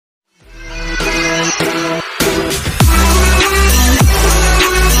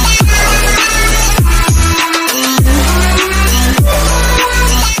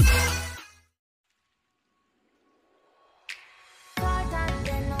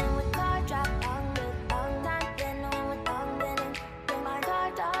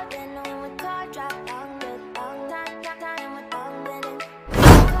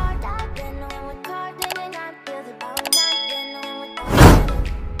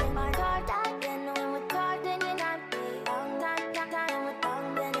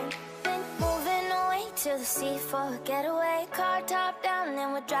to the sea for a getaway. Car top down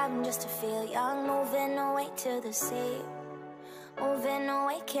and we're driving just to feel young. Moving away to the sea, moving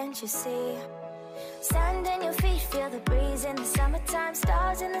away, can't you see? Sand in your feet, feel the breeze in the summertime.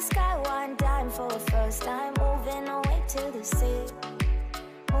 Stars in the sky, one dime for a first time. Moving away to the sea,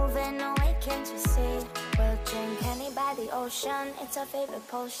 moving away, can't you see? We'll drink honey by the ocean, it's our favorite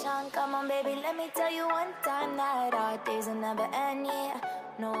potion. Come on baby, let me tell you one time that our days will never end, yeah.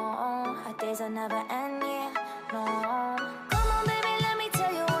 No, our days will never end, yeah. No. Come on baby, let me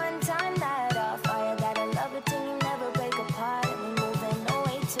tell you one time that our fire got a love it till you never break apart. And we're moving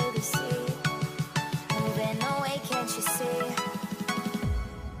away to the sea, moving away, can't you see?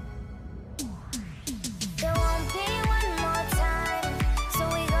 There won't be one more time, so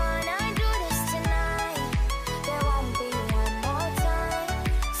we gonna do this tonight. There won't be one more time,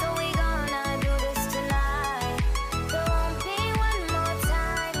 so we gonna do this tonight. There won't be one more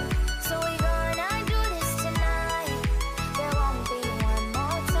time, so we gonna do this tonight. There won't be one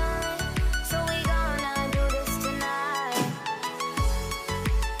more time, so we gonna do this tonight.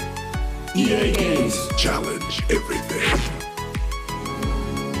 EA Games challenge everything.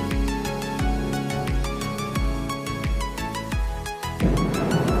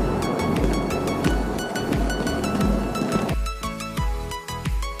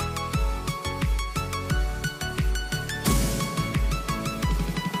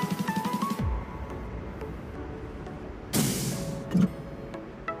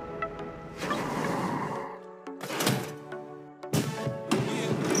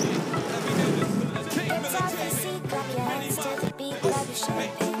 It's off the seat, clap your hands to the beat, grab your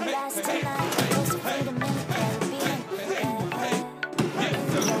champagne glass tonight. Close to freedom in the Caribbean.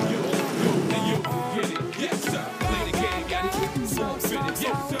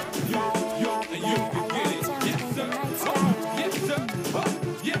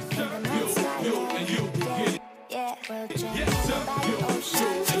 Yeah, we'll drink by the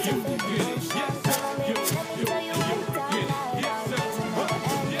ocean, it's our favorite potion. Come on baby, let me tell you one time that our days will never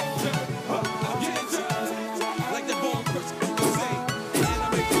end, yeah. Like the bomb person say, and I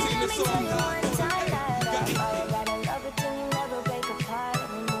make you sing the song.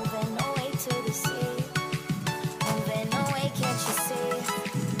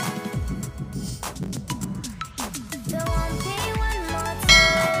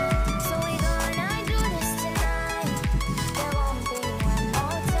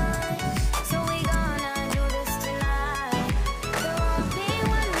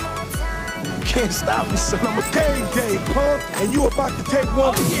 Can't stop me, son. I'm a game, punk, and you about to take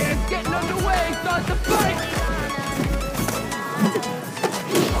one. Oh yeah, it's getting underway. Start the fight.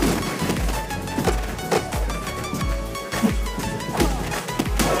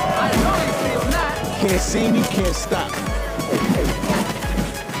 I know you feel that. Can't see me, can't stop.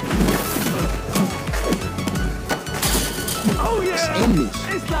 Oh yeah, It's in me.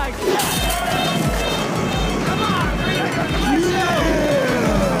 it's like that. Come on, baby. Yeah!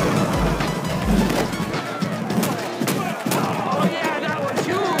 Oh yeah, that was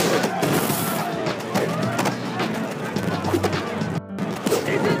you.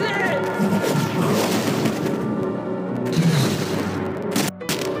 This is it.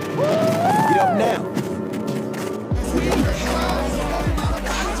 Get up now.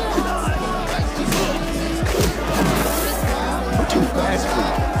 I'm too fast for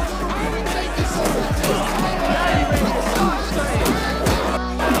you.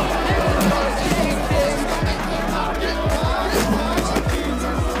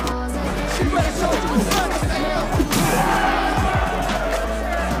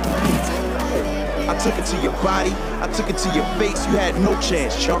 I took it to your body, I took it to your face, you had no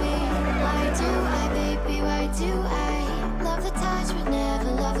chance, chump.